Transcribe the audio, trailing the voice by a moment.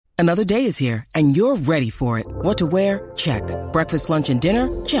Another day is here, and you're ready for it. What to wear? Check. Breakfast, lunch, and dinner?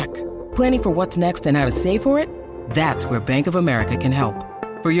 Check. Planning for what's next and how to save for it? That's where Bank of America can help.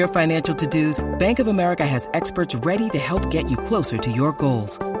 For your financial to-dos, Bank of America has experts ready to help get you closer to your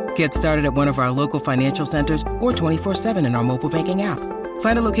goals. Get started at one of our local financial centers or 24/7 in our mobile banking app.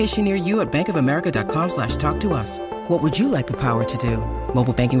 Find a location near you at bankofamerica.com/talktous. What would you like the power to do?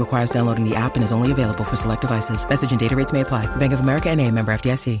 Mobile banking requires downloading the app and is only available for select devices. Message and data rates may apply. Bank of America N.A., member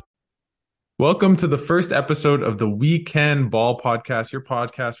FDIC. Welcome to the first episode of the We Can Ball podcast, your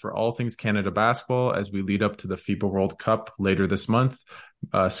podcast for all things Canada basketball as we lead up to the FIBA World Cup later this month.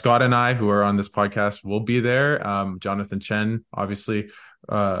 Scott and I, who are on this podcast, will be there. Jonathan Chen, obviously,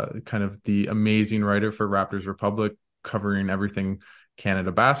 kind of the amazing writer for Raptors Republic, covering everything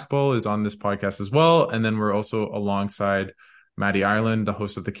Canada basketball, is on this podcast as well. And then we're also alongside Maddie Ireland, the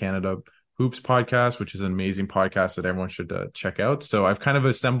host of the Canada Hoops podcast, which is an amazing podcast that everyone should check out. So I've kind of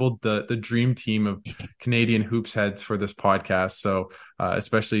assembled the dream team of Canadian hoops heads for this podcast. So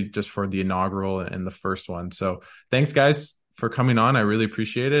especially just for the inaugural and the first one. So thanks guys for coming on. I really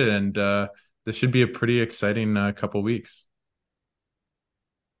appreciate it. And this should be a pretty exciting couple weeks.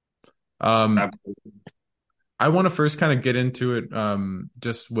 I want to first kind of get into it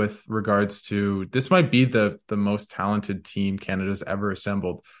just with regards to, this might be the most talented team Canada's ever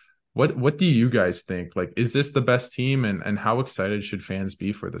assembled. What do you guys think? Like, is this the best team, and how excited should fans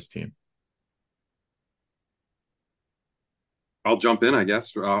be for this team? I'll jump in, I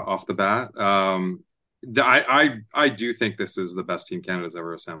guess, off the bat. I do think this is the best team Canada's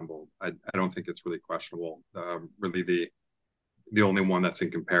ever assembled. I don't think it's really questionable. Really, the only one that's in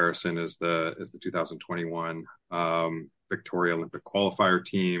comparison is the 2021 Victoria Olympic qualifier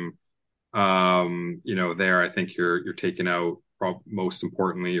team. There I think you're taking out, most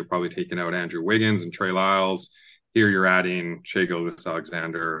importantly, you're probably taking out Andrew Wiggins and Trey Lyles. Here you're adding Shai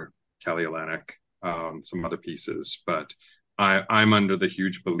Gilgeous-Alexander, Kelly Olynyk, some other pieces. But I'm under the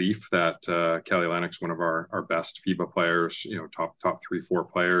huge belief that Kelly Olynyk's one of our best FIBA players, top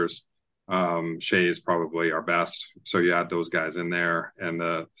 3-4 players. Shai is probably our best. So you add those guys in there and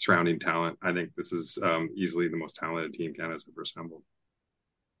the surrounding talent. I think this is easily the most talented team Canada's ever assembled.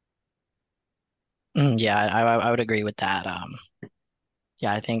 Yeah, I would agree with that.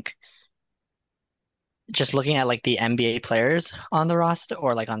 I think just looking at like the NBA players on the roster,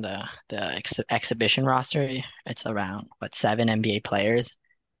 or like on the exhibition roster, it's around 7 NBA players.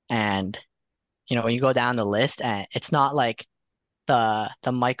 And when you go down the list, and it's not like the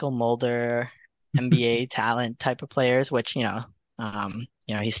Michael Mulder NBA talent type of players, which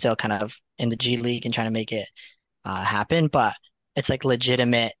he's still kind of in the G League and trying to make it happen, but it's like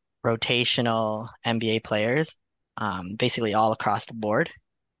legitimate rotational NBA players, basically all across the board.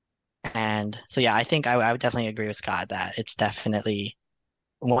 And so, I think I would definitely agree with Scott that it's definitely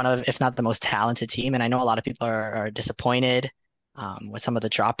one of, if not the most talented team. And I know a lot of people are disappointed with some of the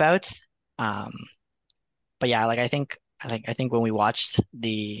dropouts. But yeah, like I think when we watched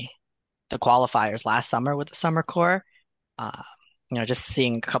the qualifiers last summer with the summer core, just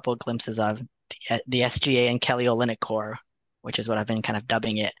seeing a couple of glimpses of the SGA and Kelly Olynyk core, which is what I've been kind of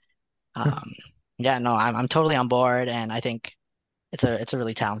dubbing it. I'm totally on board, and I think it's a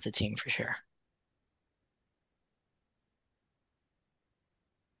really talented team for sure.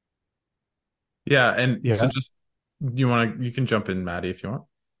 Yeah, and so just you can jump in, Maddie, if you want.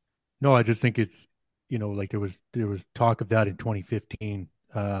 No, I just think it's like there was talk of that in 2015,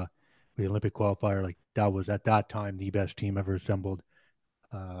 the Olympic qualifier. Like that was at that time the best team ever assembled.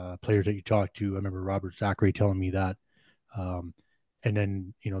 Players that you talked to, I remember Robert Zachary telling me that. And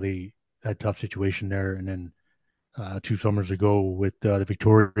then they had a tough situation there, and then 2 summers ago with the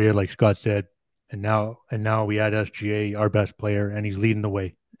Victoria, like Scott said, and now we add SGA, our best player, and he's leading the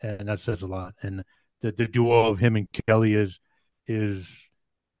way, and that says a lot. And the duo of him and Kelly is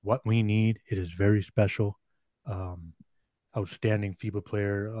what we need. It is very special. Outstanding FIBA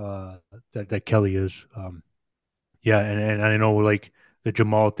player that Kelly is. And I know like the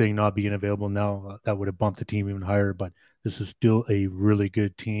Jamal thing not being available now, that would have bumped the team even higher, but this is still a really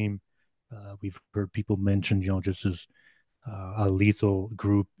good team. We've heard people mention, just as a lethal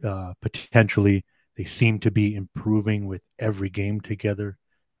group. Potentially, they seem to be improving with every game together.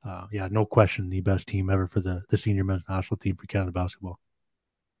 No question, the best team ever for the senior men's national team for Canada basketball.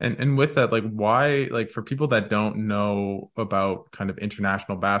 And with that, like, why, like, for people that don't know about kind of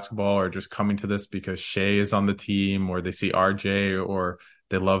international basketball, or just coming to this because Shai is on the team, or they see RJ, or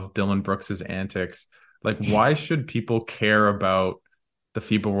they love Dylan Brooks's antics, like, why should people care about the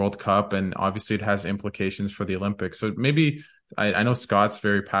FIBA World Cup? And obviously it has implications for the Olympics. So maybe I know Scott's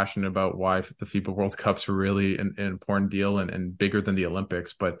very passionate about why the FIBA World Cup's really an important deal and bigger than the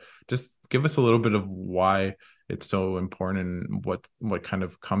Olympics, but just give us a little bit of why it's so important and what kind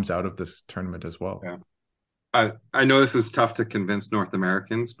of comes out of this tournament as well. Yeah. I know this is tough to convince North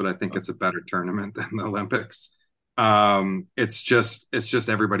Americans, but I think it's a better tournament than the Olympics. It's just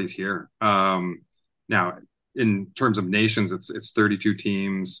everybody's here. Now, in terms of nations, it's 32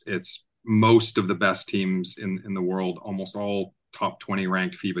 teams. It's most of the best teams in the world, almost all top 20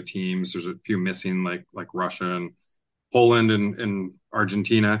 ranked FIBA teams. There's a few missing, like Russia and Poland and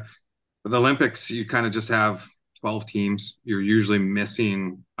Argentina. But the Olympics, you kind of just have 12 teams. You're usually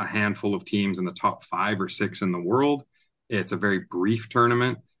missing a handful of teams in the top 5 or 6 in the world. It's a very brief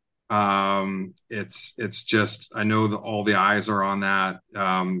tournament. It's just, I know that all the eyes are on that.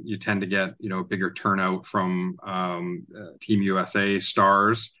 You tend to get, a bigger turnout from Team USA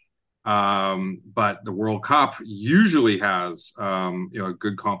stars. But the World Cup usually has, a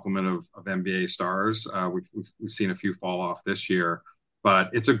good complement of NBA stars. We've seen a few fall off this year,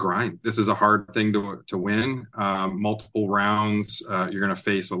 but it's a grind. This is a hard thing to win. Multiple rounds. You're going to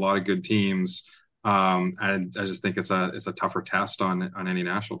face a lot of good teams. And I just think it's a tougher test on any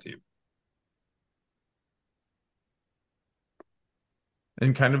national team.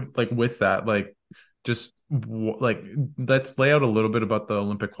 And kind of like with that, like just like let's lay out a little bit about the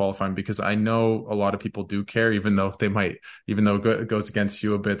Olympic qualifying, because I know a lot of people do care, even though it goes against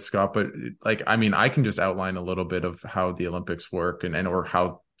you a bit, Scott. But like, I mean, I can just outline a little bit of how the Olympics work or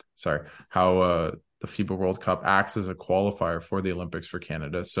how the FIBA World Cup acts as a qualifier for the Olympics for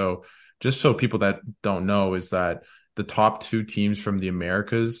Canada. So just so people that don't know, is that the top 2 teams from the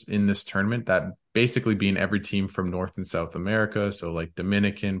Americas in this tournament, that basically being every team from North and South America, so like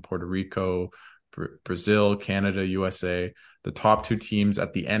Dominican, Puerto Rico, Brazil, Canada, USA, the top 2 teams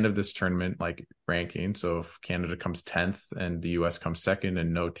at the end of this tournament, like ranking. So if Canada comes 10th and the US comes 2nd,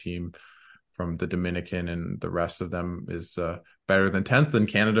 and no team from the Dominican and the rest of them is better than 10th, then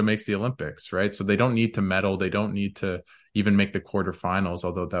Canada makes the Olympics, right? So they don't need to medal. They don't need to even make the quarterfinals,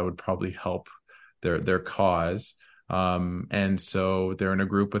 although that would probably help their cause. And so they're in a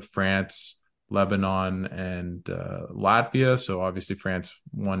group with France, Lebanon, and Latvia. So obviously France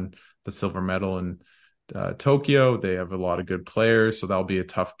won the silver medal in Tokyo. They have a lot of good players, so that'll be a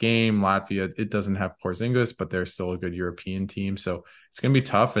tough game. Latvia, it doesn't have Porzingis, but they're still a good European team, so it's going to be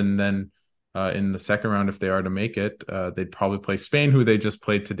tough. And then in the second round, if they are to make it, they'd probably play Spain, who they just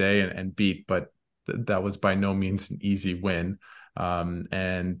played today and beat, but that was by no means an easy win.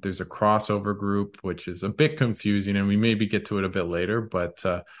 And there's a crossover group, which is a bit confusing, and we maybe get to it a bit later, but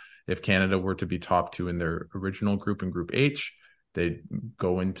if Canada were to be top 2 in their original group, in Group H, they'd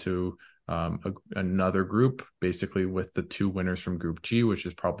go into another group, basically with the 2 winners from Group G, which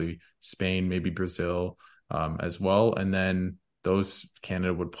is probably Spain, maybe Brazil as well. And then those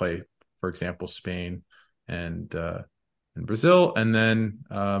Canada would play, for example, Spain and Brazil. And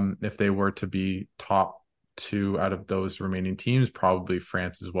then if they were to be top 2 out of those remaining teams, probably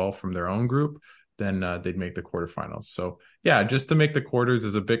France as well from their own group, then they'd make the quarterfinals. So yeah, just to make the quarters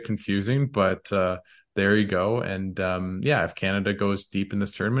is a bit confusing, but there you go. And if Canada goes deep in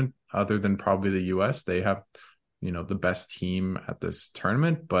this tournament, other than probably the US, they have, the best team at this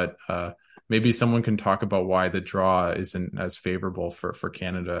tournament. But maybe someone can talk about why the draw isn't as favorable for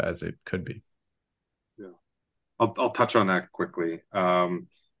Canada as it could be. Yeah, I'll touch on that quickly.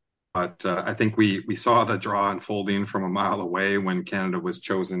 But I think we saw the draw unfolding from a mile away when Canada was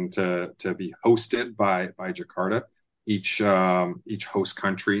chosen to be hosted by Jakarta. Each host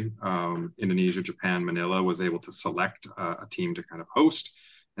country, Indonesia, Japan, Manila, was able to select a team to kind of host,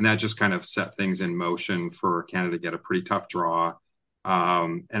 and that just kind of set things in motion for Canada to get a pretty tough draw.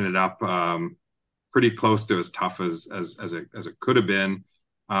 Ended up pretty close to as tough as it could have been.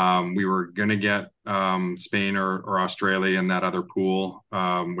 We were going to get Spain or Australia in that other pool.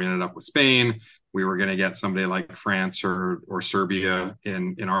 We ended up with Spain. We were going to get somebody like France or Serbia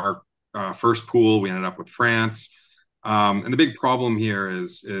in our first pool. We ended up with France. And the big problem here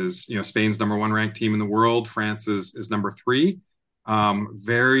is Spain's number 1 ranked team in the world. France is number 3.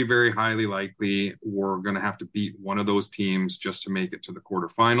 Very, very highly likely we're going to have to beat one of those teams just to make it to the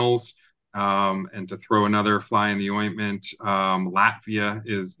quarterfinals. And to throw another fly in the ointment, Latvia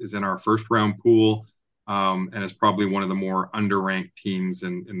is in our first round pool, and is probably one of the more underranked teams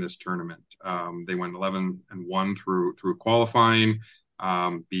in this tournament. They went 11-1 through qualifying,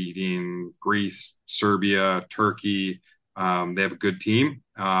 beating Greece, Serbia, Turkey. They have a good team,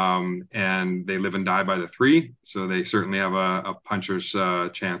 and they live and die by the 3, so they certainly have a puncher's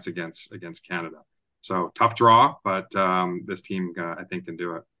chance against Canada. So tough draw, but this team I think can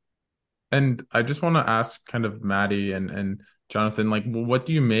do it. And I just want to ask kind of Maddie and Jonathan, like, what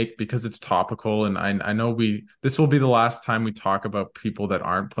do you make, because it's topical, and I know this will be the last time we talk about people that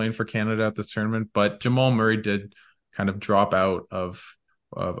aren't playing for Canada at this tournament, but Jamal Murray did kind of drop out of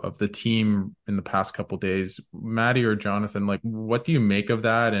the team in the past couple days. Maddie or Jonathan, like, what do you make of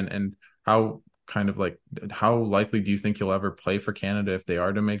that, and how kind of like how likely do you think you'll ever play for Canada if they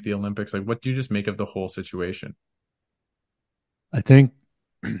are to make the Olympics? Like, what do you just make of the whole situation? I think,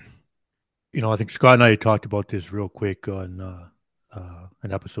 I think Scott and I talked about this real quick on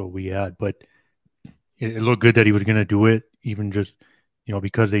an episode we had, but it looked good that he was going to do it, even just,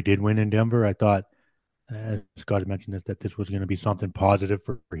 because they did win in Denver. I thought, as Scott had mentioned, that this was going to be something positive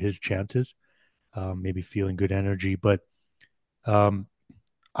for his chances, maybe feeling good energy. But um,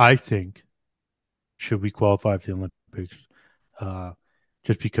 I think, should we qualify for the Olympics, uh,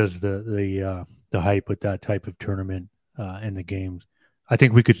 just because the hype with that type of tournament and the games, I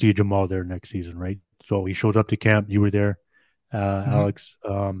think we could see Jamal there next season, right? So he shows up to camp. You were there, Mhm. Alex.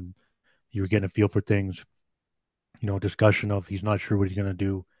 You were getting a feel for things. Discussion of he's not sure what he's going to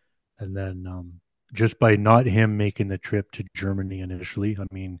do, and then just by not him making the trip to Germany initially,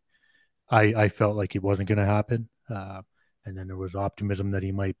 I mean, I felt like it wasn't going to happen, and then there was optimism that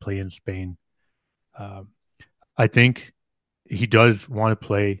he might play in Spain. Um, I think he does want to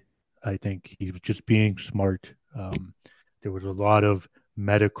play. I think he was just being smart. There was a lot of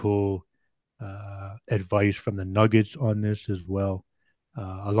medical advice from the Nuggets on this as well,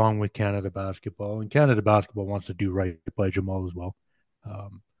 along with Canada basketball. And Canada basketball wants to do right by Jamal as well.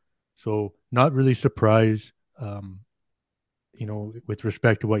 Um, so not really surprised, with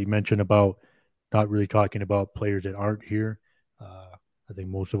respect to what you mentioned about not really talking about players that aren't here. Uh, I think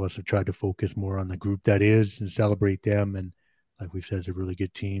most of us have tried to focus more on the group that is and celebrate them. And like we've said, it's a really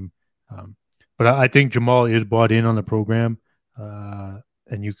good team. Um, but I think Jamal is bought in on the program. And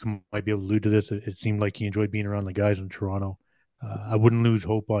might be able to allude to this. It seemed like he enjoyed being around the guys in Toronto. I wouldn't lose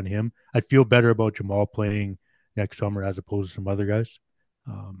hope on him. I'd feel better about Jamal playing next summer as opposed to some other guys.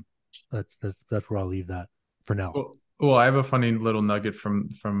 Um, that's where I'll leave that for now. Well, I have a funny little nugget from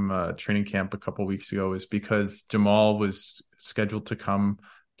training camp a couple weeks ago, is because Jamal was scheduled to come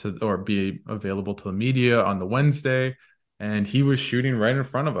to or be available to the media on the Wednesday, and he was shooting right in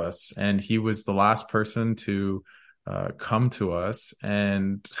front of us, and he was the last person to come to us,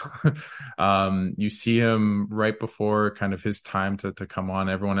 and you see him right before kind of his time to come on.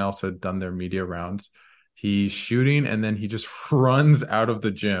 Everyone else had done their media rounds. He's shooting, and then he just runs out of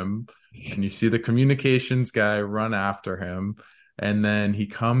the gym, and you see the communications guy run after him, and then he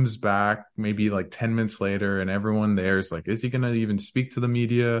comes back maybe like 10 minutes later, and everyone there is like, is he going to even speak to the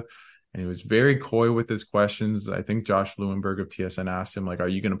media? And he was very coy with his questions. I think Josh Lewenberg of TSN asked him, like, are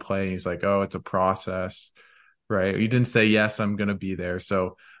you going to play? And he's like, oh, it's a process, right? He didn't say, yes, I'm going to be there.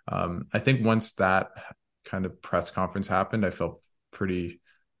 So I think once that kind of press conference happened, I felt pretty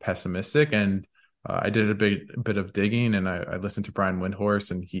pessimistic. And I did a bit of digging, and I listened to Brian Windhorst,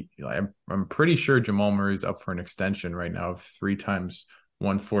 and I'm pretty sure Jamal Murray's up for an extension right now of 3 times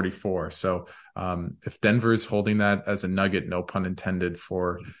 144. So if Denver's holding that as a nugget, no pun intended,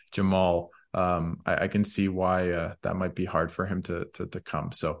 for Jamal, I can see why that might be hard for him to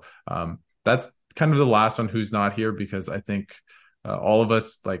come. So that's kind of the last one who's not here, because I think all of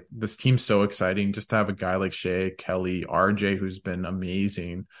us, like, this team's so exciting just to have a guy like Shea, Kelly, RJ, who's been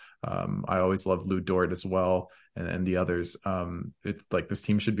amazing. I always love Lou Dort as well, and the others. It's like this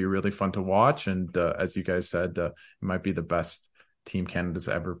team should be really fun to watch, and as you guys said, it might be the best team Canada's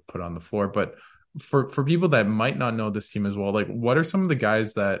ever put on the floor. But for people that might not know this team as well, like, what are some of the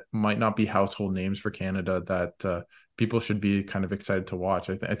guys that might not be household names for Canada that people should be kind of excited to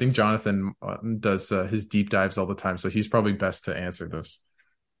watch? I think Jonathan does his deep dives all the time, so he's probably best to answer this.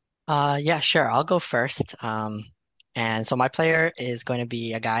 Yeah, sure. I'll go first. And so my player is going to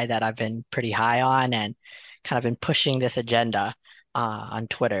be a guy that I've been pretty high on and kind of been pushing this agenda on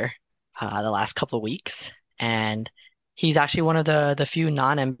Twitter the last couple of weeks. And he's actually one of the few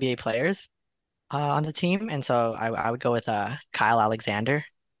non-NBA players on the team. And so I would go with Kyle Alexander.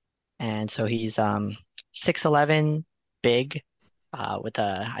 And so he's 6'11", big, with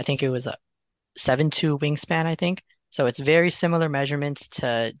I think it was a 7'2" wingspan, I think. So it's very similar measurements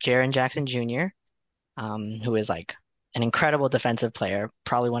to Jaren Jackson Jr., who is like an incredible defensive player,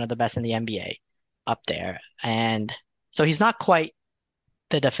 probably one of the best in the NBA up there. And so he's not quite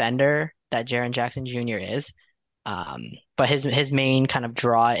the defender that Jaren Jackson Jr. is, um, but his main kind of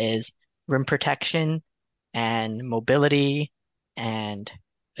draw is rim protection and mobility and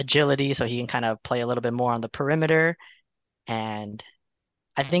agility, so he can kind of play a little bit more on the perimeter. And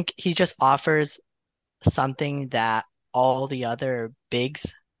I think he just offers something that all the other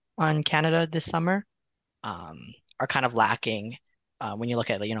bigs on Canada this summer um, are kind of lacking when you look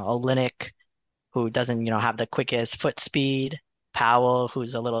at Olynyk, who doesn't have the quickest foot speed, Powell,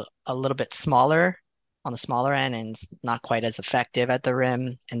 who's a little bit smaller on the smaller end and not quite as effective at the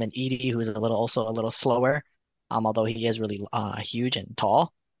rim, and then Edie, who's also a little slower, although he is really huge and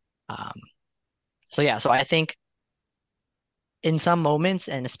tall. Um, so yeah, so I think in some moments,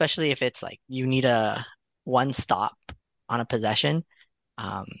 and especially if it's like you need a one stop on a possession,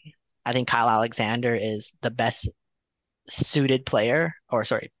 um, I think Kyle Alexander is the best suited player, or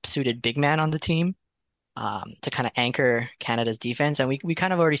sorry, suited big man on the team, to kind of anchor Canada's defense. And we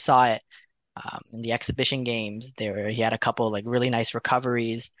kind of already saw it in the exhibition games. There, he had a couple like really nice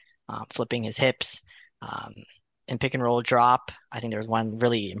recoveries, flipping his hips, um, and pick and roll drop. I think there was one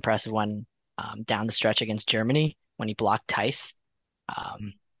really impressive one down the stretch against Germany when he blocked Tice.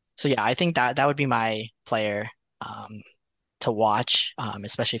 Um, so yeah, I think that would be my player to watch,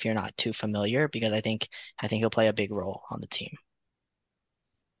 especially if you're not too familiar, because I think he'll play a big role on the team.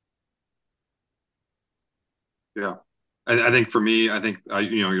 Yeah. I think for me, I think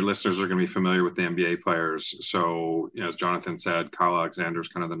your listeners are going to be familiar with the NBA players. So, as Jonathan said, Kyle Alexander is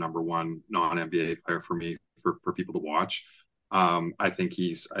kind of the number one non-NBA player for me for people to watch. I think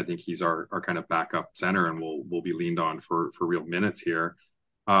he's our kind of backup center, and will be leaned on for real minutes here.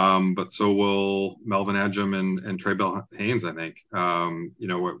 But so will Melvin Ejim and Trey Bell Haynes. I think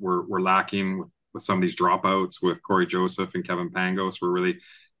we're lacking with some of these dropouts with Corey Joseph and Kevin Pangos. We're really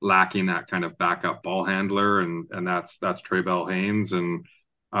lacking that kind of backup ball handler, and that's Trey Bell Haynes. And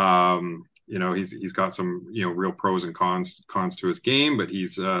he's got some real pros and cons to his game, but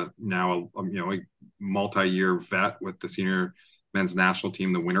he's now a multi-year vet with the senior men's national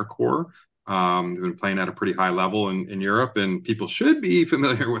team, the Winter Corps. They've been playing at a pretty high level in Europe, and people should be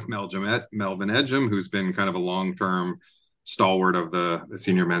familiar with Melvin Ejim, who's been kind of a long-term stalwart of the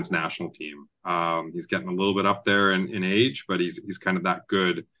senior men's national team. He's getting a little bit up there in age, but he's kind of that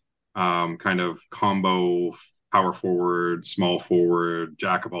good kind of combo power forward, small forward,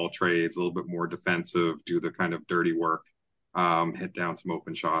 jack of all trades, a little bit more defensive, do the kind of dirty work, hit down some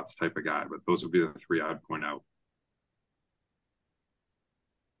open shots type of guy. But those would be the three I'd point out.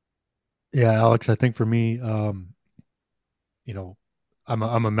 Yeah, Alex, I think for me, I'm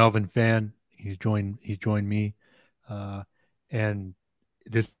a Melvin fan. He's joined me, uh, and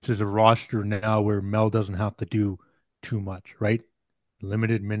this is a roster now where Mel doesn't have to do too much, right?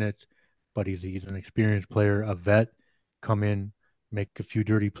 Limited minutes, but he's an experienced player, a vet, come in, make a few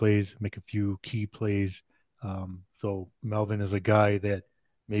dirty plays, make a few key plays. So Melvin is a guy that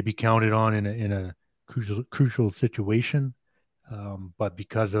may be counted on in a crucial situation, but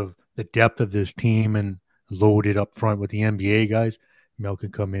because of the depth of this team and loaded up front with the NBA guys, Mel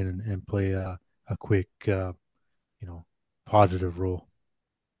can come in and play a quick, positive role.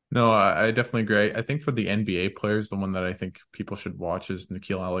 No, I definitely agree. I think for the NBA players, the one that I think people should watch is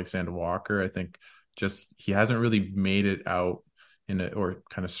Nickeil Alexander-Walker. I think just he hasn't really made it out or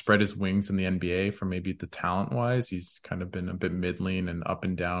kind of spread his wings in the NBA for maybe the talent wise. He's kind of been a bit middling and up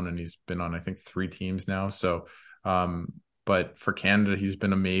and down, and he's been on, I think, 3 teams now. So, but for Canada, he's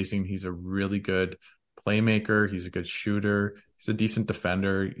been amazing. He's a really good playmaker. He's a good shooter. He's a decent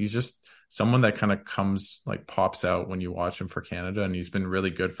defender. He's just someone that kind of pops out when you watch him for Canada, and he's been really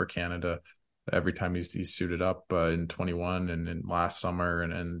good for Canada every time he's suited up in 21 and in last summer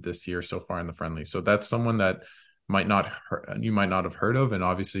and this year so far in the friendly. So that's someone that you might not have heard of, and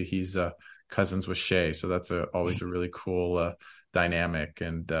obviously he's cousins with Shea, so that's always a really cool dynamic.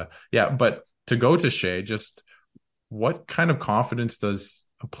 And but to go to Shea, just what kind of confidence does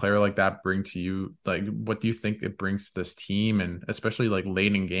a player like that bring to you? Like, what do you think it brings to this team? And especially like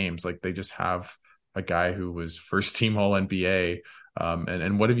late in games, like they just have a guy who was first team All NBA.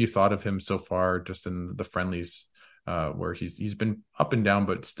 And what have you thought of him so far, just in the friendlies, where he's been up and down,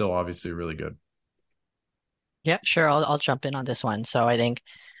 but still obviously really good? Yeah, sure. I'll jump in on this one. So I think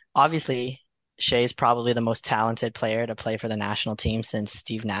obviously Shea's probably the most talented player to play for the national team since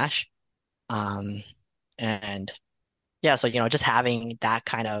Steve Nash. Um, and yeah, so just having that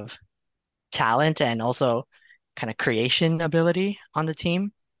kind of talent and also kind of creation ability on the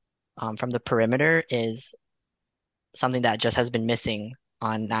team, from the perimeter is something that just has been missing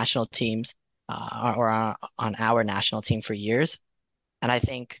on national teams, or on our national team for years. And I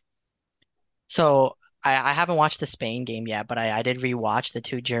think so. I haven't watched the Spain game yet, but I did rewatch the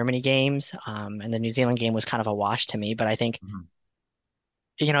 2 Germany games, and the New Zealand game was kind of a wash to me. But I think Mhm.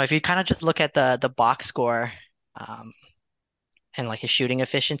 if you kind of just look at the box score, um, and like his shooting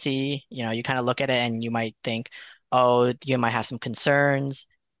efficiency, you kind of look at it and you might think, oh, you might have some concerns.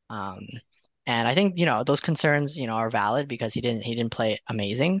 Um, and I think, those concerns, are valid because he didn't play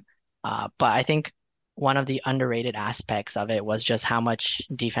amazing. But I think one of the underrated aspects of it was just how much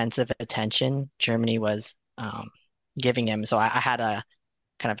defensive attention Germany was giving him. So I had a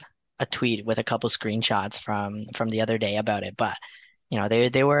kind of a tweet with a couple screenshots from the other day about it. But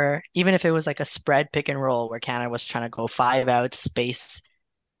they were, even if it was like a spread pick and roll where Canada was trying to go 5 out space,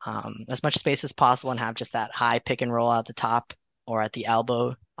 as much space as possible and have just that high pick and roll at the top or at the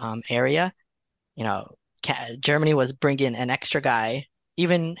elbow area. You know, Germany was bringing an extra guy,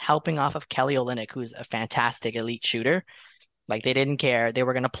 even helping off of Kelly Olynyk, who's a fantastic elite shooter. Like they didn't care. They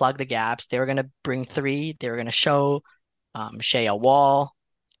were going to plug the gaps. They were going to bring three. They were going to show Shea a wall.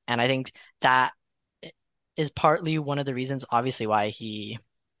 And I think that is partly one of the reasons, obviously, why he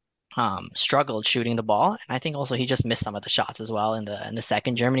struggled shooting the ball. And I think also he just missed some of the shots as well in the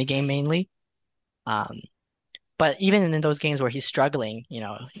second Germany game mainly. Um, but even in those games where he's struggling,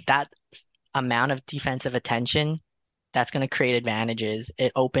 that amount of defensive attention, that's going to create advantages.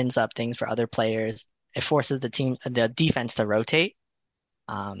 It opens up things for other players. It forces the defense to rotate.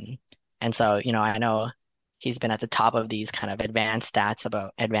 Um, and so, I know he's been at the top of these kind of advanced stats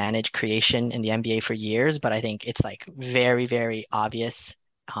about advantage creation in the NBA for years, but I think it's like very, very obvious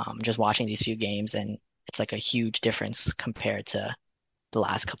just watching these few games, and it's like a huge difference compared to the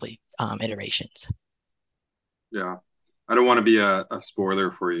last couple of iterations. Yeah. I don't want to be a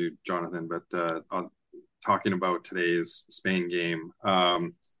spoiler for you, Jonathan, but talking about today's Spain game,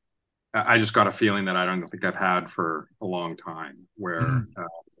 I just got a feeling that I don't think I've had for a long time, where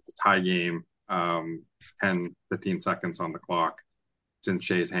it's a tie game, 10, 15 seconds on the clock. It's in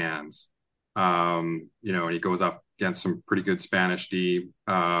Shea's hands. And he goes up against some pretty good Spanish D,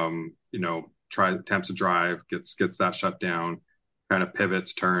 attempts to drive, gets that shut down, kind of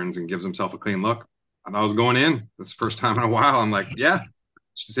pivots, turns, and gives himself a clean look. I thought I was going in. That's the first time in a while. I'm like, yeah,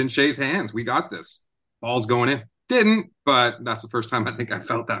 it's in Shea's hands. We got this. Ball's going in. Didn't, but that's the first time I think I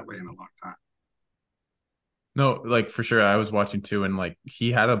felt that way in a long time. No, like for sure. I was watching too, and like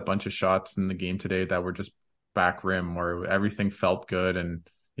he had a bunch of shots in the game today that were just back rim where everything felt good. And,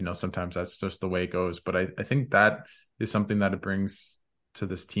 sometimes that's just the way it goes. But I think that is something that it brings to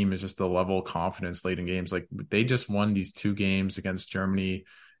this team, is just the level of confidence late in games. Like they just won these 2 games against Germany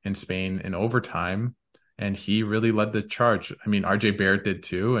and Spain in overtime, and he really led the charge. I mean, RJ Barrett did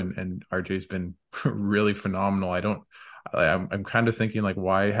too, and RJ's been really phenomenal. I'm kind of thinking, like,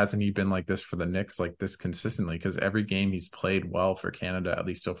 why hasn't he been like this for the Knicks, like this consistently? Because every game he's played well for Canada, at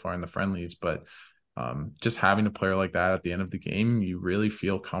least so far in the friendlies. But just having a player like that at the end of the game, you really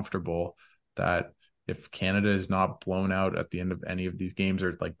feel comfortable that if Canada is not blown out at the end of any of these games,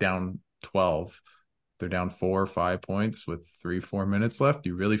 or like down 12, they're down 4 or 5 points with 3-4 minutes left,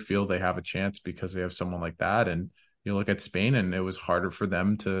 you really feel they have a chance because they have someone like that. And you look at Spain, and it was harder for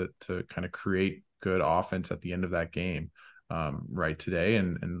them to kind of create good offense at the end of that game right today.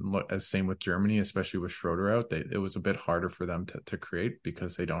 And look, as same with Germany, especially with Schroeder out, it was a bit harder for them to create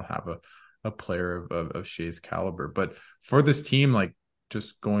because they don't have a player of Shea's caliber. But for this team, like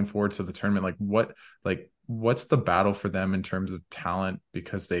just going forward to the tournament, what's the battle for them in terms of talent?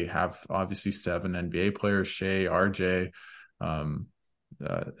 Because they have obviously 7 NBA players, Shea, RJ,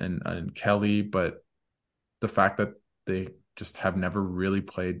 and Kelly, but the fact that they just have never really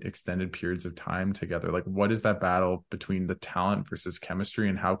played extended periods of time together. Like, what is that battle between the talent versus chemistry,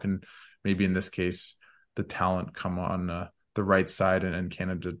 and how can maybe in this case the talent come on the right side, and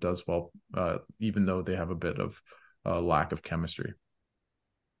Canada does well, even though they have a bit of lack of chemistry?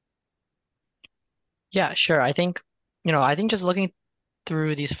 Yeah, sure. I think just looking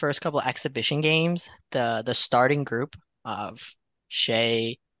through these first couple exhibition games, the starting group of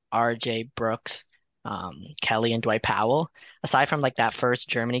Shea, RJ, Brooks, Kelly, and Dwight Powell, aside from like that first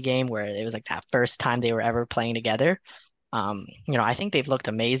Germany game where it was like that first time they were ever playing together, I think they've looked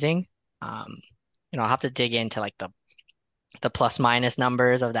amazing. I'll have to dig into like the plus minus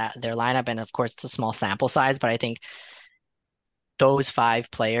numbers of their lineup, and of course it's a small sample size, but I think those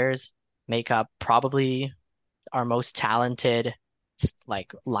 5 players make up probably our most talented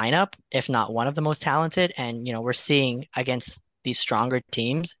like lineup, if not one of the most talented. And we're seeing against these stronger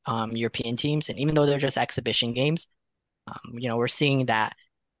teams, European teams, and even though they're just exhibition games, we're seeing that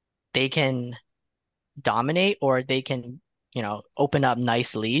they can dominate, or they can, open up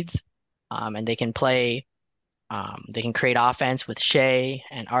nice leads, and they can create offense with Shea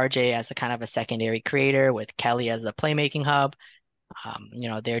and RJ as a kind of a secondary creator, with Kelly as the playmaking hub.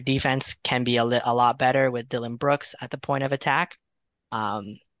 Their defense can be a lot better with Dylan Brooks at the point of attack.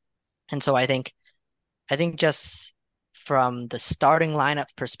 And so I think just from the starting lineup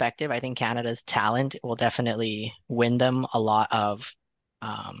perspective, I think Canada's talent will definitely win them a lot of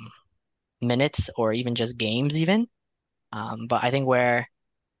minutes, or even just games even. But I think where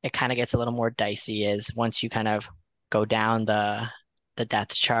it kind of gets a little more dicey is once you kind of go down the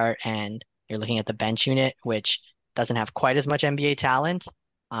depth chart and you're looking at the bench unit, which doesn't have quite as much NBA talent,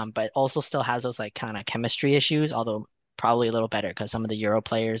 but also still has those like kind of chemistry issues, although probably a little better because some of the Euro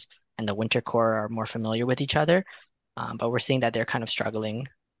players and the Winter core are more familiar with each other. But we're seeing that they're kind of struggling.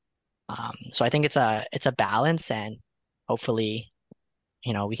 So I think it's a balance, and hopefully,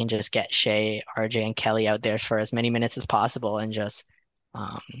 we can just get Shea, RJ, and Kelly out there for as many minutes as possible and just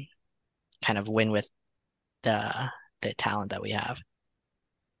um, kind of win with the the talent that we have.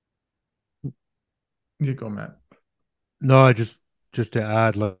 You go, Matt. No, I just to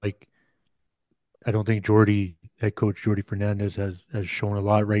add, like I don't think head coach Jordy Fernandez has shown a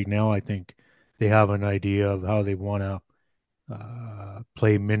lot right now. I think they have an idea of how they want to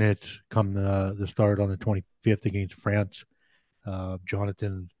play minutes come the start on the 25th against France.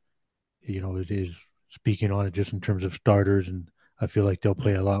 Jonathan, is speaking on it just in terms of starters, and I feel like they'll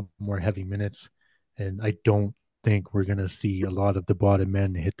play a lot more heavy minutes. And I don't think we're going to see a lot of the bottom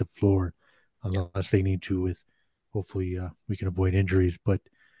men hit the floor unless they need to. With hopefully we can avoid injuries, but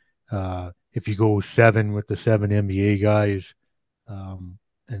if you go seven with the seven NBA guys, and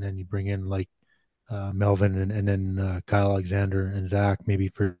then you bring in like Melvin and then Kyle Alexander and Zach maybe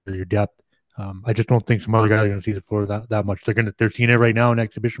for your depth. I just don't think some other guys are going to see the floor that much. They're seeing it right now in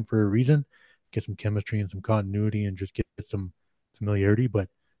exhibition for a reason, get some chemistry and some continuity and just get some familiarity. But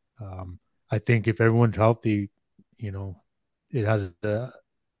I think if everyone's healthy, you know, it has the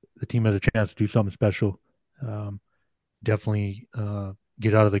team has a chance to do something special. Um, Definitely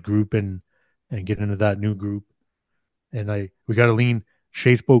get out of the group and get into that new group. And we got to lean.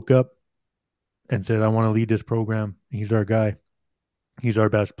 Shea spoke up and said, "I want to lead this program. He's our guy. He's our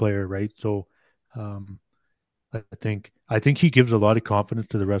best player, right?" So um, I think he gives a lot of confidence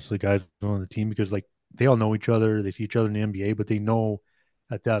to the rest of the guys on the team because like they all know each other, they see each other in the NBA, but they know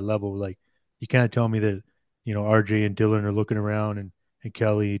at that level, like you can't tell me that RJ and Dylan are looking around and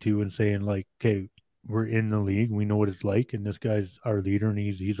Kelly too and saying like, okay, we're in the league, we know what it's like, and this guy's our leader and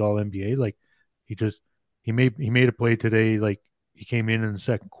he's all NBA. Like he just he made a play today, like he came in the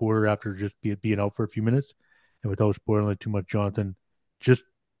second quarter after just being out for a few minutes, and without spoiling it too much, Jonathan just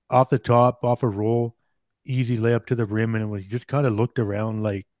off the top, off a roll easy layup to the rim, and he just kind of looked around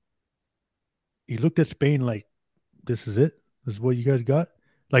like he looked at Spain like, "This is it. This is what you guys got."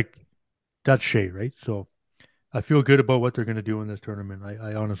 Like that's Shea, right? So I feel good about what they're going to do in this tournament.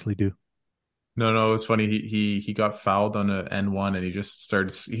 I honestly do. No, it's funny. He got fouled on a N1 and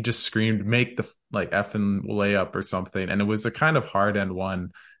he just screamed, make the like effing layup or something. And it was a kind of hard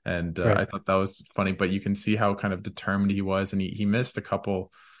N1. And Right. I thought that was funny, but you can see how kind of determined he was. And he missed a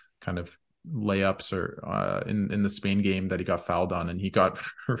couple kind of layups or in the Spain game that he got fouled on, and he got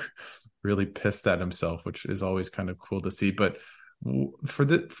really pissed at himself, which is always kind of cool to see. But for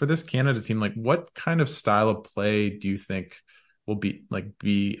this Canada team, like what kind of style of play do you think will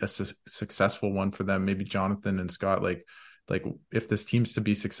be a successful one for them? Maybe Jonathan and Scott, like if this team's to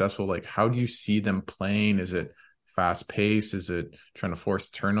be successful, like how do you see them playing? Is it fast pace? Is it trying to force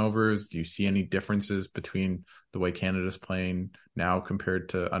turnovers? Do you see any differences between the way Canada's playing now compared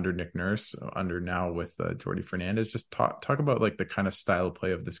to under Nick Nurse, under now with Jordy Fernandez? Just talk about like the kind of style of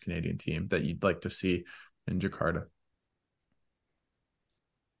play of this Canadian team that you'd like to see in Jakarta.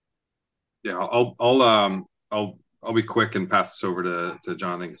 Yeah, I'll be quick and pass this over to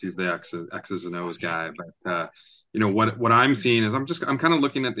Jonathan because he's the X's and O's guy. But what I'm seeing is I'm kind of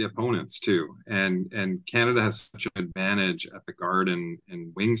looking at the opponents too, and Canada has such an advantage at the guard and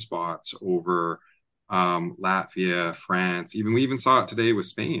wing spots over Latvia, France. We even saw it today with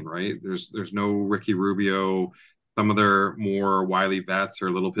Spain, right? There's no Ricky Rubio. Some of their more wily vets are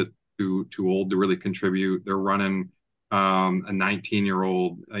a little bit too old to really contribute. They're running a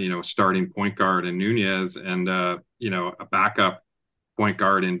 19-year-old, starting point guard in Nunez and, a backup point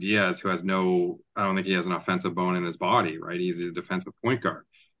guard in Diaz who I don't think he has an offensive bone in his body, right? He's a defensive point guard.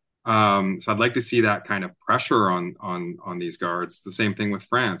 So I'd like to see that kind of pressure on these guards. It's the same thing with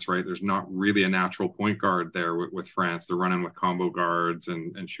France, right? There's not really a natural point guard there with France. They're running with combo guards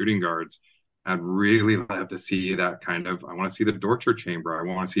and shooting guards. I'd really love to see that kind of. I want to see the torture chamber. I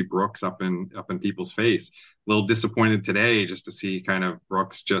want to see Brooks up in people's face. A little disappointed today just to see kind of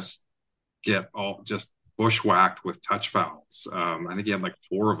Brooks get all just bushwhacked with touch fouls. I think he had like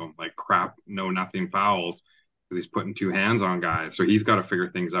four of them, like crap, no nothing fouls because he's putting two hands on guys. So he's got to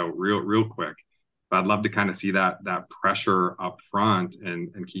figure things out real quick. But I'd love to kind of see that pressure up front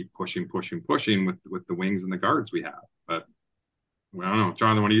and keep pushing with the wings and the guards we have. But I don't know,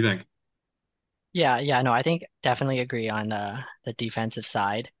 Jonathan, what do you think? Yeah, no, I think definitely agree on the defensive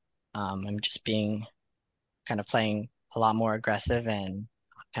side. I'm just being kind of playing a lot more aggressive and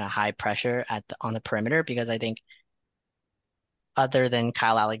kind of high pressure on the perimeter because I think other than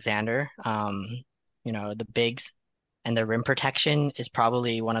Kyle Alexander, the bigs and the rim protection is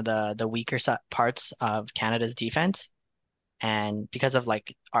probably one of the weaker parts of Canada's defense. And because of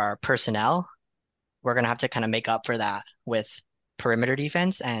like our personnel, we're gonna have to kind of make up for that with perimeter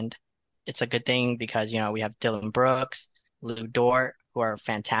defense. And it's a good thing because, we have Dylan Brooks, Lou Dort, who are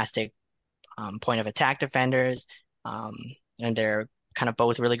fantastic point of attack defenders. Um, and they're kind of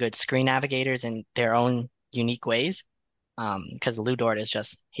both really good screen navigators in their own unique ways. Because Lou Dort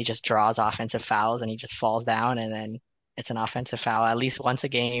he just draws offensive fouls and he just falls down and then it's an offensive foul at least once a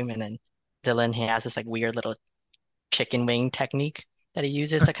game. And then Dylan, he has this like weird little chicken wing technique that he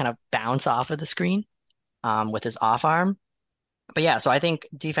uses to kind of bounce off of the screen with his off arm. But yeah, so I think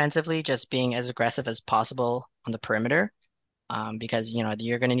defensively, just being as aggressive as possible on the perimeter, because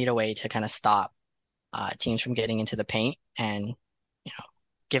you're going to need a way to kind of stop teams from getting into the paint. And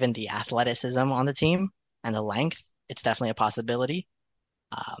given the athleticism on the team and the length, it's definitely a possibility.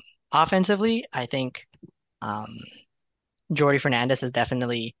 Um, Offensively, I think um, Jordy Fernandez is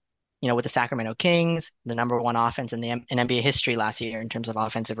definitely, with the Sacramento Kings, the number one offense in NBA history last year in terms of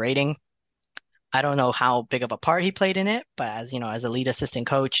offensive rating. I don't know how big of a part he played in it, but as a lead assistant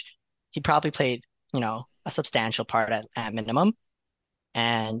coach, he probably played, a substantial part at minimum.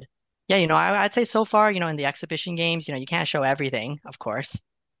 And yeah, I'd say so far, in the exhibition games, you can't show everything, of course.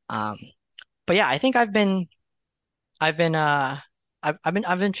 Um, but yeah, I think I've been, I've been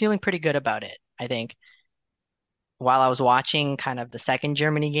feeling pretty good about it. I think while I was watching kind of the second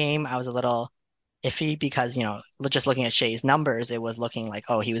Germany game, I was a little iffy because, just looking at Shea's numbers, it was looking like,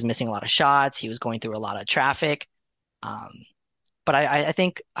 oh, he was missing a lot of shots. He was going through a lot of traffic. Um, but I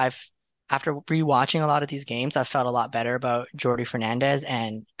think after rewatching a lot of these games, I've felt a lot better about Jordy Fernandez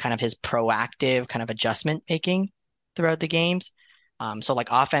and kind of his proactive kind of adjustment making throughout the games. So like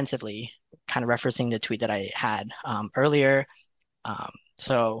offensively, kind of referencing the tweet that I had earlier.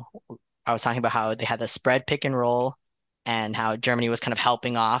 So I was talking about how they had the spread pick and roll and how Germany was kind of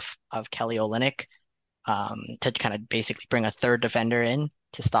helping off of Kelly Olynyk to kind of basically bring a third defender in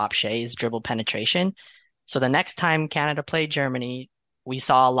to stop Shea's dribble penetration. So the next time Canada played Germany, we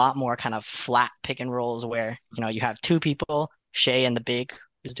saw a lot more kind of flat pick and rolls where, you have two people, Shea and the big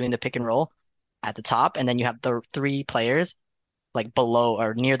who's doing the pick and roll at the top, and then you have the three players like below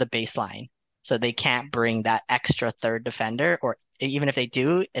or near the baseline. So they can't bring that extra third defender, or even if they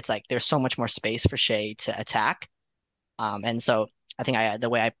do, it's like there's so much more space for Shea to attack. And so I think the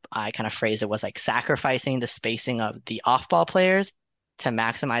way I kind of phrased it was like sacrificing the spacing of the off-ball players to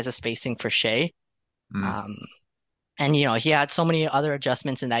maximize the spacing for Shea. Mm. And he had so many other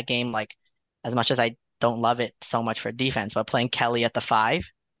adjustments in that game, like as much as I don't love it so much for defense, but playing Kelly at the five,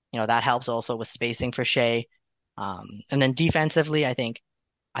 that helps also with spacing for Shea. And then defensively, I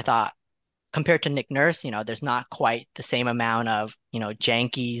thought compared to Nick Nurse, there's not quite the same amount of,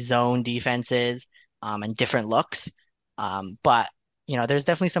 janky zone defenses and different looks. But there's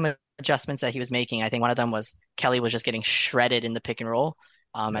definitely some adjustments that he was making. I think one of them was Kelly was just getting shredded in the pick and roll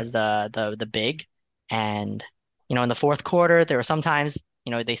as the big. And in the fourth quarter, there were sometimes,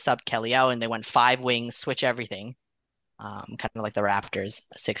 they subbed Kelly out and they went five wings, switch everything. Kind of like the Raptors,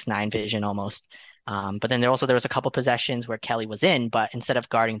 6-9 vision almost. But then there was a couple possessions where Kelly was in, but instead of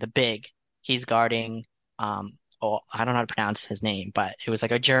guarding the big, he's guarding oh, I don't know how to pronounce his name, but it was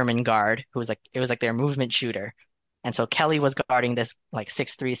like a German guard who was like it was like their movement shooter. And so Kelly was guarding this like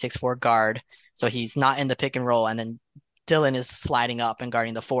 6'3", 6'4" guard. So he's not in the pick and roll. And then Dylan is sliding up and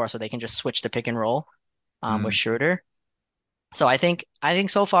guarding the four so they can just switch the pick and roll with Schroeder. So I think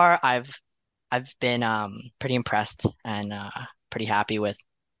so far I've been pretty impressed and pretty happy with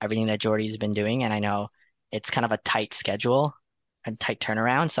everything that Jordy's been doing. And I know it's kind of a tight schedule and tight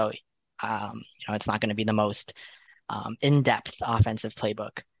turnaround. So it's not going to be the most in-depth offensive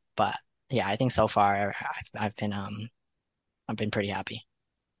playbook. But yeah, I think so far I've been pretty happy.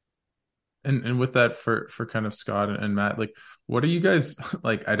 And with that for kind of Scott and Matt, like what are you guys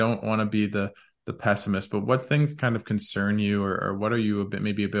like? I don't want to be the pessimist, but what things kind of concern you, or what are you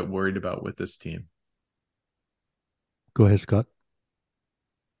maybe a bit worried about with this team? Go ahead, Scott.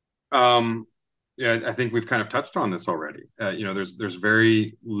 Yeah, I think we've kind of touched on this already. There's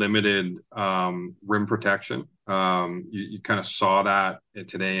very limited rim protection. You kind of saw that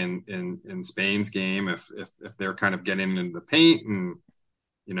today in Spain's game. If they're kind of getting into the paint and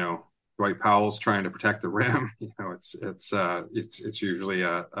Dwight Powell's trying to protect the rim, it's usually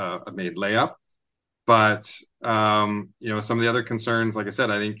a made layup. But some of the other concerns, like I said,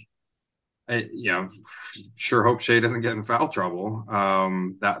 I sure hope Shea doesn't get in foul trouble.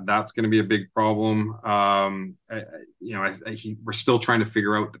 That's going to be a big problem. We're still trying to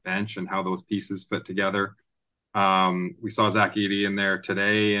figure out the bench and how those pieces fit together. We saw Zach Edey in there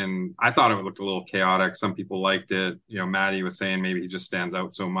today, and I thought it looked a little chaotic. Some people liked it. Maddie was saying maybe he just stands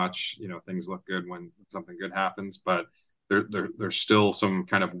out so much. Things look good when something good happens, but there's still some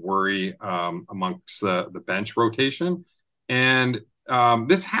kind of worry amongst the bench rotation. And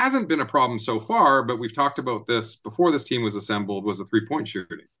this hasn't been a problem so far, but we've talked about this before this team was assembled, was the 3-point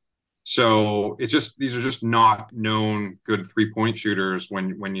shooting. So these are just not known good 3-point shooters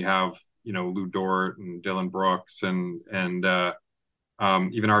when you have Lou Dort and Dylan Brooks and even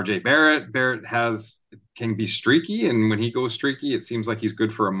RJ Barrett. Barrett can be streaky, and when he goes streaky, it seems like he's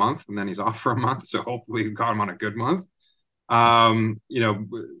good for a month and then he's off for a month. So hopefully we got him on a good month.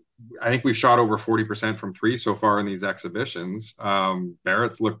 I think we've shot over 40% from three so far in these exhibitions.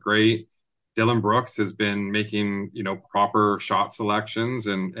 Barrett's looked great. Dylan Brooks has been making, proper shot selections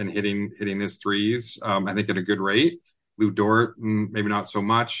and hitting his threes, I think at a good rate. Lou Dort, maybe not so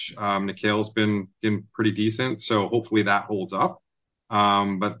much. Nikhil's been pretty decent. So hopefully that holds up.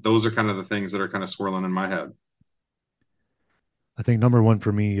 But those are kind of the things that are kind of swirling in my head. I think number one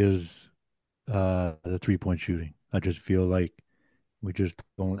for me is the 3-point shooting. I just feel like we just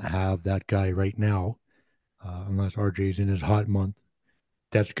don't have that guy right now, unless RJ's in his hot month.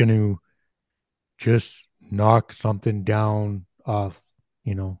 That's going to just knock something down off,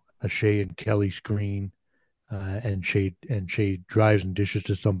 a Shea and Kelly screen, and Shea drives and dishes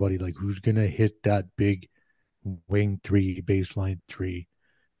to somebody. Like, who's going to hit that big wing three, baseline three?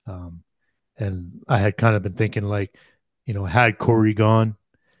 And I had kind of been thinking, like, had Corey gone,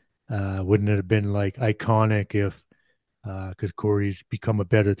 wouldn't it have been like iconic if, because Corey's become a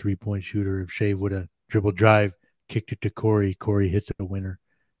better 3-point shooter, if Shea would have dribble drive, kicked it to Corey hits a winner,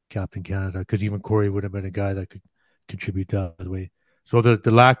 Captain Canada, because even Corey would have been a guy that could contribute that way. So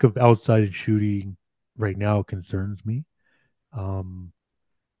the lack of outside shooting right now concerns me.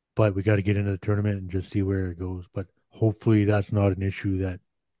 But we got to get into the tournament and just see where it goes. But hopefully that's not an issue that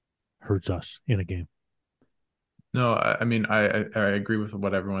hurts us in a game. No, I mean, I agree with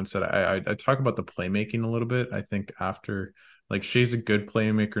what everyone said. I talk about the playmaking a little bit. I think after, like, Shea's a good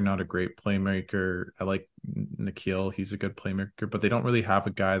playmaker, not a great playmaker. I like Nikhil. He's a good playmaker, but they don't really have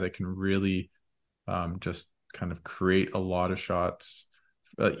a guy that can really just kind of create a lot of shots,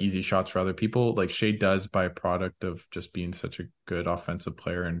 easy shots for other people. Like Shea does by product of just being such a good offensive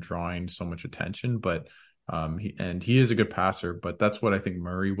player and drawing so much attention. But he is a good passer, but that's what I think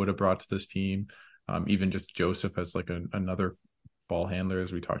Murray would have brought to this team. Even just Joseph as like another ball handler,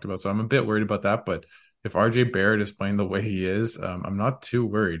 as we talked about. So I'm a bit worried about that. But if RJ Barrett is playing the way he is, I'm not too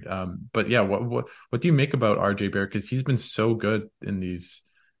worried. But yeah, what do you make about RJ Barrett? Because he's been so good in these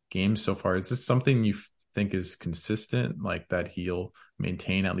games so far. Is this something you think is consistent, like that he'll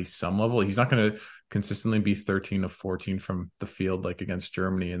maintain at least some level? He's not going to consistently be 13 of 14 from the field like against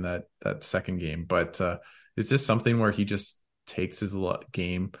Germany in that second game. But is this something where he just takes his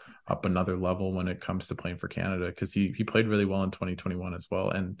game up another level when it comes to playing for Canada? Because he played really well in 2021 as well.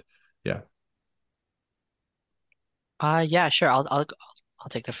 And yeah. Yeah, sure. I'll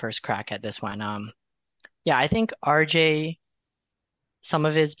take the first crack at this one. Yeah, I think RJ, some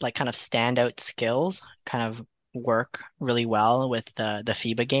of his like kind of standout skills kind of work really well with the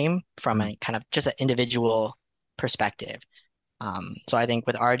FIBA game from a kind of just an individual perspective. So I think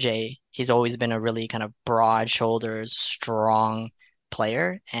with RJ, he's always been a really kind of broad shoulders, strong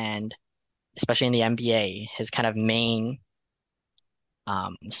player, and especially in the NBA, his kind of main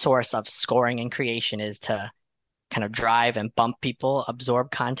source of scoring and creation is to kind of drive and bump people,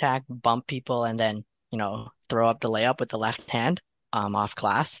 absorb contact, bump people, and then, throw up the layup with the left hand off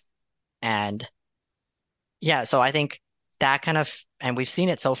glass. And yeah, so I think that kind of, and we've seen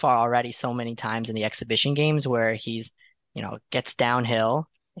it so far already so many times in the exhibition games where he's, gets downhill,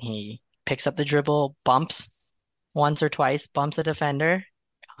 he picks up the dribble, bumps once or twice, bumps a defender,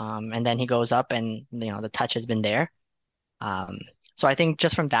 and then he goes up and, the touch has been there. So I think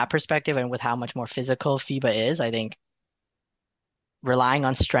just from that perspective and with how much more physical FIBA is, I think relying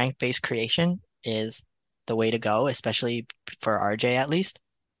on strength-based creation is the way to go, especially for RJ at least.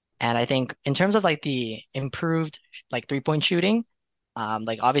 And I think in terms of like the improved like 3-point shooting,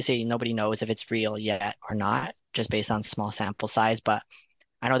 like obviously nobody knows if it's real yet or not, just based on small sample size. But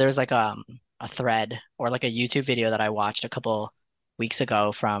I know there's like a thread or like a YouTube video that I watched a couple weeks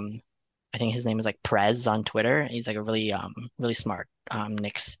ago from, I think his name is like Prez on Twitter. He's like a really smart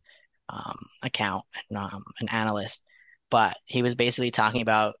Knicks account and an analyst. But he was basically talking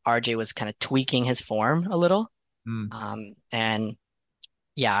about RJ was kind of tweaking his form a little. And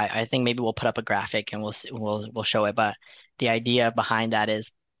Yeah, I think maybe we'll put up a graphic and we'll show it. But the idea behind that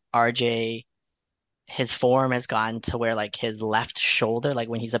is RJ, his form has gotten to where like his left shoulder, like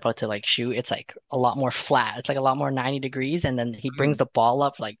when he's about to like shoot, it's like a lot more flat. It's like a lot more 90 degrees, and then he brings the ball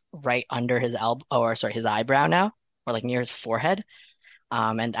up like right under his elbow, or sorry, his eyebrow now, or like near his forehead.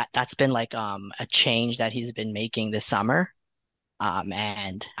 And that's been like a change that he's been making this summer.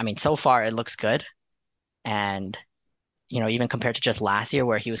 And I mean, so far it looks good. And even compared to just last year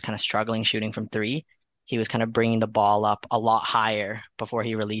where he was kind of struggling shooting from three, he was kind of bringing the ball up a lot higher before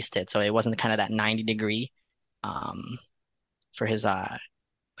he released it. So it wasn't kind of that 90 degree um, for his like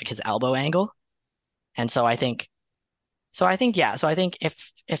his elbow angle. And so I think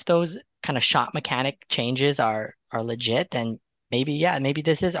if those kind of shot mechanic changes are legit, then maybe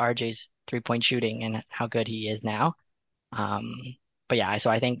this is RJ's 3-point shooting and how good he is now. Um, but yeah, so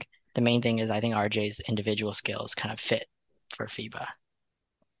I think the main thing is I think RJ's individual skills kind of fit for FIBA.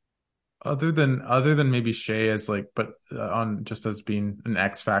 Other than maybe Shea as like, but on just as being an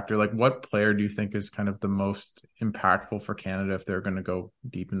X factor, like what player do you think is kind of the most impactful for Canada if they're going to go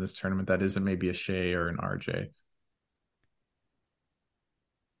deep in this tournament that isn't maybe a Shea or an RJ?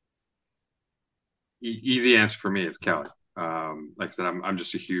 Easy answer for me, it's Kelly. Like I said, I'm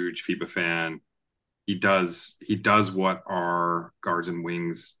just a huge FIBA fan. He does what our guards and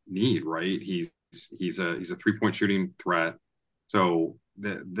wings need, right? He's a 3-point shooting threat. So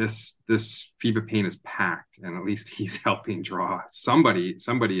this FIBA paint is packed, and at least he's helping draw somebody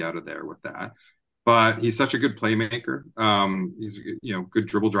out of there with that. But he's such a good playmaker. He's good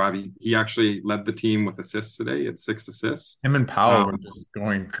dribble drive. He actually led the team with assists today. He had 6 assists. Him and Powell were just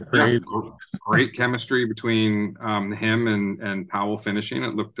going Yeah, crazy. great chemistry between him and Powell finishing.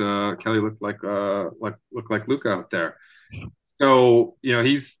 It looked Kelly looked like Luka out there. So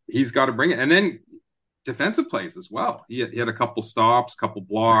he's got to bring it, and then defensive plays as well. He had a couple stops, couple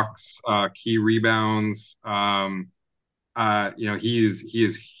blocks, key rebounds. He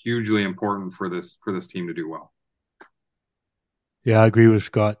is hugely important for this team to do well. Yeah, I agree with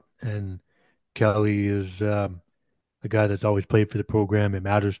Scott. And Kelly is a guy that's always played for the program. It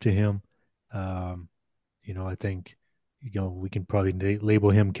matters to him. Um, I think we can probably label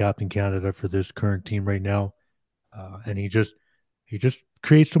him Captain Canada for this current team right now. And he just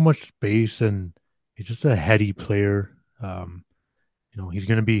creates so much space, and he's just a heady player. He's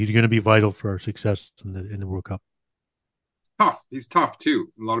gonna be vital for our success in the World Cup. Tough. He's tough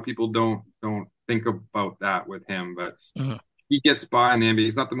too. A lot of people don't think about that with him, but Mhm. he gets by in the NBA.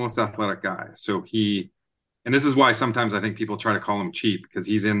 He's not the most athletic guy, so and this is why sometimes I think people try to call him cheap because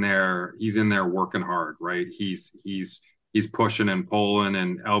he's in there working hard, right? He's pushing and pulling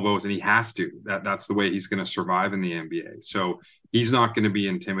and elbows, and he has to. That's the way he's going to survive in the NBA. So he's not going to be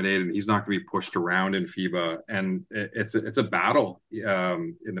intimidated. He's not going to be pushed around in FIBA, and it's a battle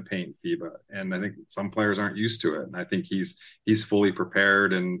in the paint FIBA. And I think some players aren't used to it, and I think he's fully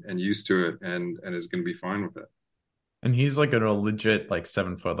prepared and used to it, and is going to be fine with it. And he's like a legit like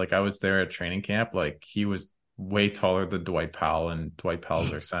 7 foot. Like I was there at training camp. Like he was way taller than Dwight Powell, and Dwight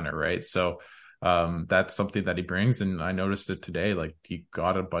Powell's our center, right? So that's something that he brings. And I noticed it today. Like he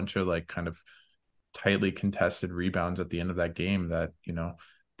got a bunch of like kind of tightly contested rebounds at the end of that game that,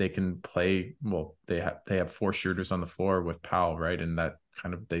 they can play. Well, they have 4 shooters on the floor with Powell, right? And that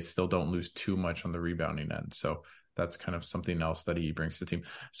kind of, they still don't lose too much on the rebounding end. So that's kind of something else that he brings to the team.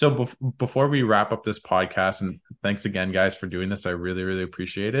 So before we wrap up this podcast, and thanks again, guys, for doing this, I really, really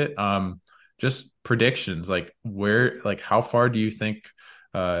appreciate it. Just predictions, like how far do you think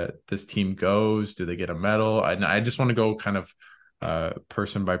this team goes? Do they get a medal? I just want to go kind of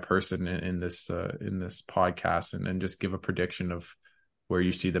person by person in this podcast, and just give a prediction of where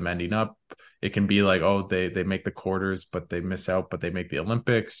you see them ending up. It can be like, oh, they make the quarters, but they miss out, but they make the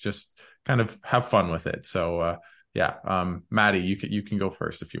Olympics. Just kind of have fun with it. So yeah, Maddie, you can go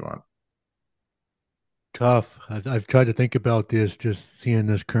first if you want. Tough. I've tried to think about this, just seeing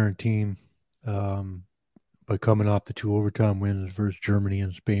this current team, by coming off the 2 overtime wins versus Germany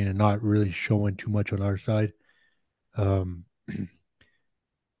and Spain, and not really showing too much on our side. Um,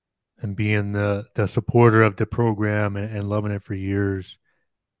 and being the supporter of the program and loving it for years,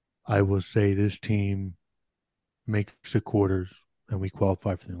 I will say this team makes the quarters and we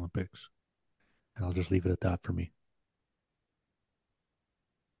qualify for the Olympics. And I'll just leave it at that for me.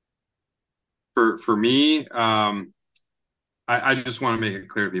 For me, I just want to make it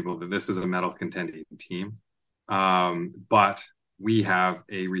clear to people that this is a medal contending team, but we have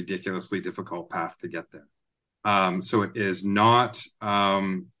a ridiculously difficult path to get there. So it is not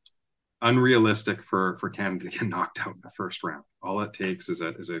unrealistic for Canada to get knocked out in the first round. All it takes is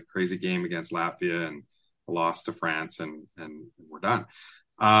a crazy game against Latvia and a loss to France, and we're done.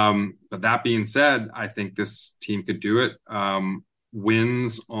 But that being said, I think this team could do it.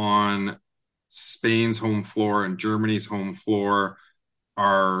 Wins on Spain's home floor and Germany's home floor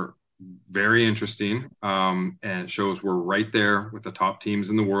are very interesting, and it shows we're right there with the top teams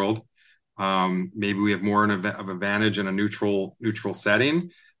in the world. Maybe we have more of advantage in a neutral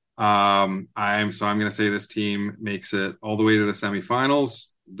setting. I'm going to say this team makes it all the way to the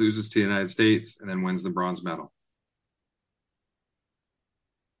semifinals, loses to the United States, and then wins the bronze medal.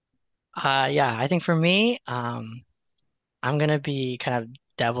 Yeah, I think for me, I'm gonna be kind of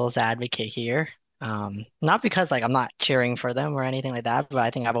devil's advocate here. Not because like I'm not cheering for them or anything like that, but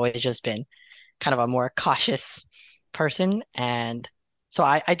I think I've always just been kind of a more cautious person. And so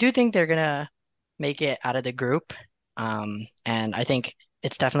I do think they're gonna make it out of the group. And I think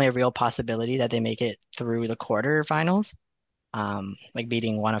it's definitely a real possibility that they make it through the quarterfinals, like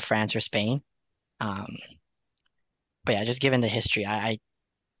beating one of France or Spain. Um, but yeah, just given the history, I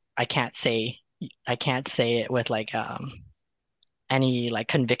can't say I can't say it with like any like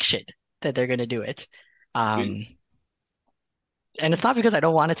conviction that they're gonna do it. Um, and it's not because I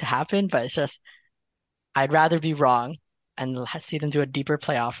don't want it to happen, but it's just I'd rather be wrong and see them do a deeper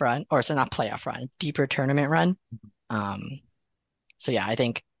playoff run, or so not playoff run, deeper tournament run. Um, so yeah, I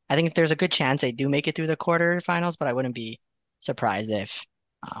think there's a good chance they do make it through the quarterfinals, but I wouldn't be surprised if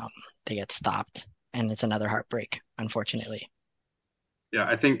um, they get stopped and it's another heartbreak, unfortunately. Yeah,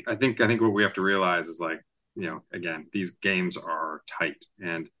 I think what we have to realize is like, again, these games are tight.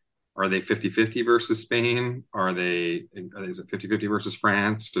 And are they 50-50 versus Spain? Is it 50-50 versus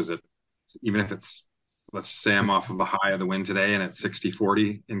France? Even if it's, let's say I'm off of the high of the win today and it's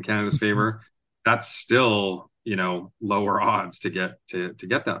 60-40 in Canada's favor, that's still, lower odds to get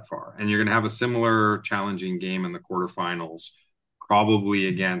that far. And you're going to have a similar challenging game in the quarterfinals, probably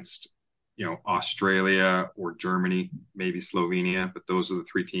against Australia or Germany, maybe Slovenia, but those are the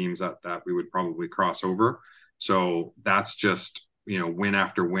three teams that we would probably cross over. So that's just win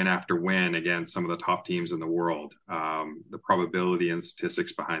after win after win against some of the top teams in the world. The probability and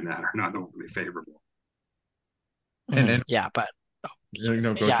statistics behind that are not overly favorable. And Yeah, but go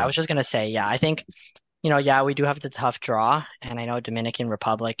yeah, I Tim. was just gonna say, yeah, I think, yeah, we do have the tough draw, and I know Dominican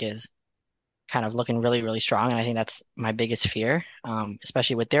Republic is kind of looking really, really strong, and I think that's my biggest fear,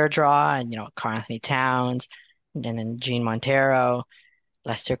 especially with their draw and Karl Anthony Towns, and then Gene Montero,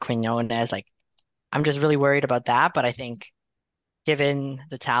 Lester Quinones. Like, I'm just really worried about that, but I think given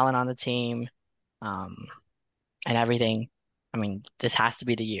the talent on the team, um, and everything, I mean, this has to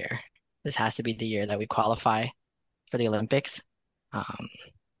be the year. This has to be the year that we qualify for the Olympics. Um,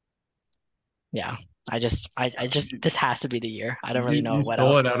 yeah, I just this has to be the year. I don't really You know what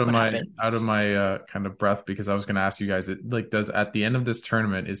stole else it would happen. out of my kind of breath because I was going to ask you guys, it like does at the end of this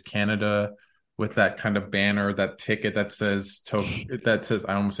tournament is Canada with that kind of banner, that ticket that says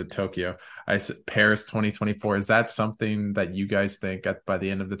I almost said Tokyo, I said Paris 2024. Is that something that you guys think by the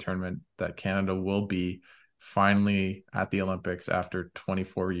end of the tournament that Canada will be finally at the Olympics after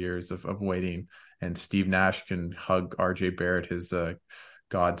 24 years of waiting, and Steve Nash can hug RJ Barrett, his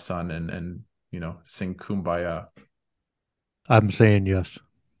godson, and sing Kumbaya? I'm saying yes.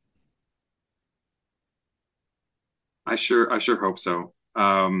 I sure hope so.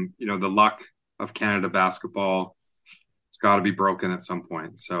 The luck of Canada basketball, it's got to be broken at some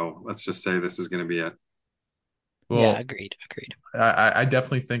point. So let's just say this is going to be it. Yeah, Well, agreed, agreed. I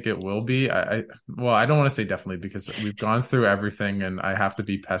definitely think it will be. Well, I don't want to say definitely because we've gone through everything, and I have to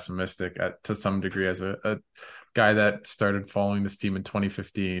be pessimistic to some degree as a guy that started following this team in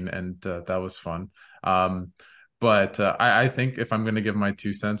 2015, and that was fun. But I think if I'm going to give my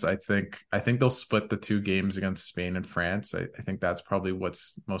 2 cents, I think they'll split the two games against Spain and France. I think that's probably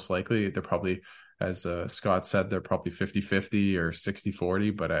what's most likely. They're probably, as Scott said, they're probably 50-50 or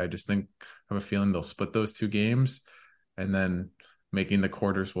 60-40, but I just think I have a feeling they'll split those two games, and then making the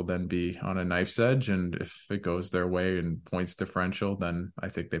quarters will then be on a knife's edge. And if it goes their way in points differential, then I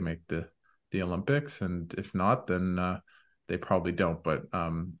think they make the Olympics. And if not, then they probably don't. But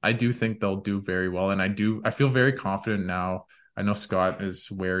I do think they'll do very well. And I feel very confident now. I know Scott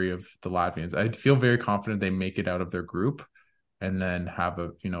is wary of the Latvians. I feel very confident they make it out of their group and then have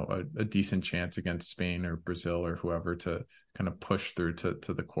a decent chance against Spain or Brazil or whoever to kind of push through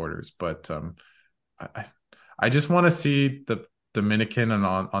to the quarters. But I just want to see the Dominican and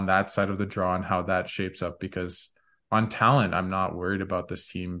on that side of the draw and how that shapes up, because on talent, I'm not worried about this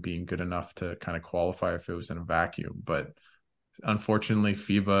team being good enough to kind of qualify if it was in a vacuum. But unfortunately,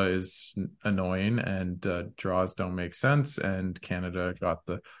 FIBA is annoying, and draws don't make sense, and Canada got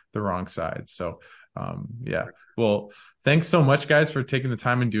the wrong side. So, yeah. Well, thanks so much, guys, for taking the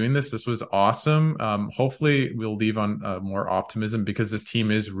time and doing this. This was awesome. Hopefully, we'll leave on more optimism, because this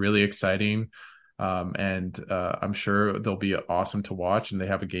team is really exciting. And I'm sure they'll be awesome to watch, and they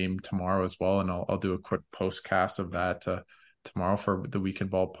have a game tomorrow as well. And I'll do a quick postcast of that tomorrow for the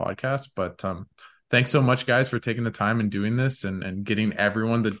Weekend Ball podcast. But thanks so much, guys, for taking the time and doing this, and getting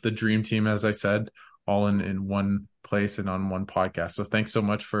everyone, the dream team, as I said, all in one place and on one podcast. So thanks so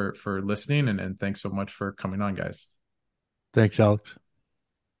much for listening, and thanks so much for coming on, guys. Thanks, Alex.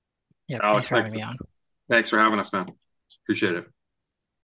 Yeah, Alex, thanks for having me on. Thanks for having us, man. Appreciate it.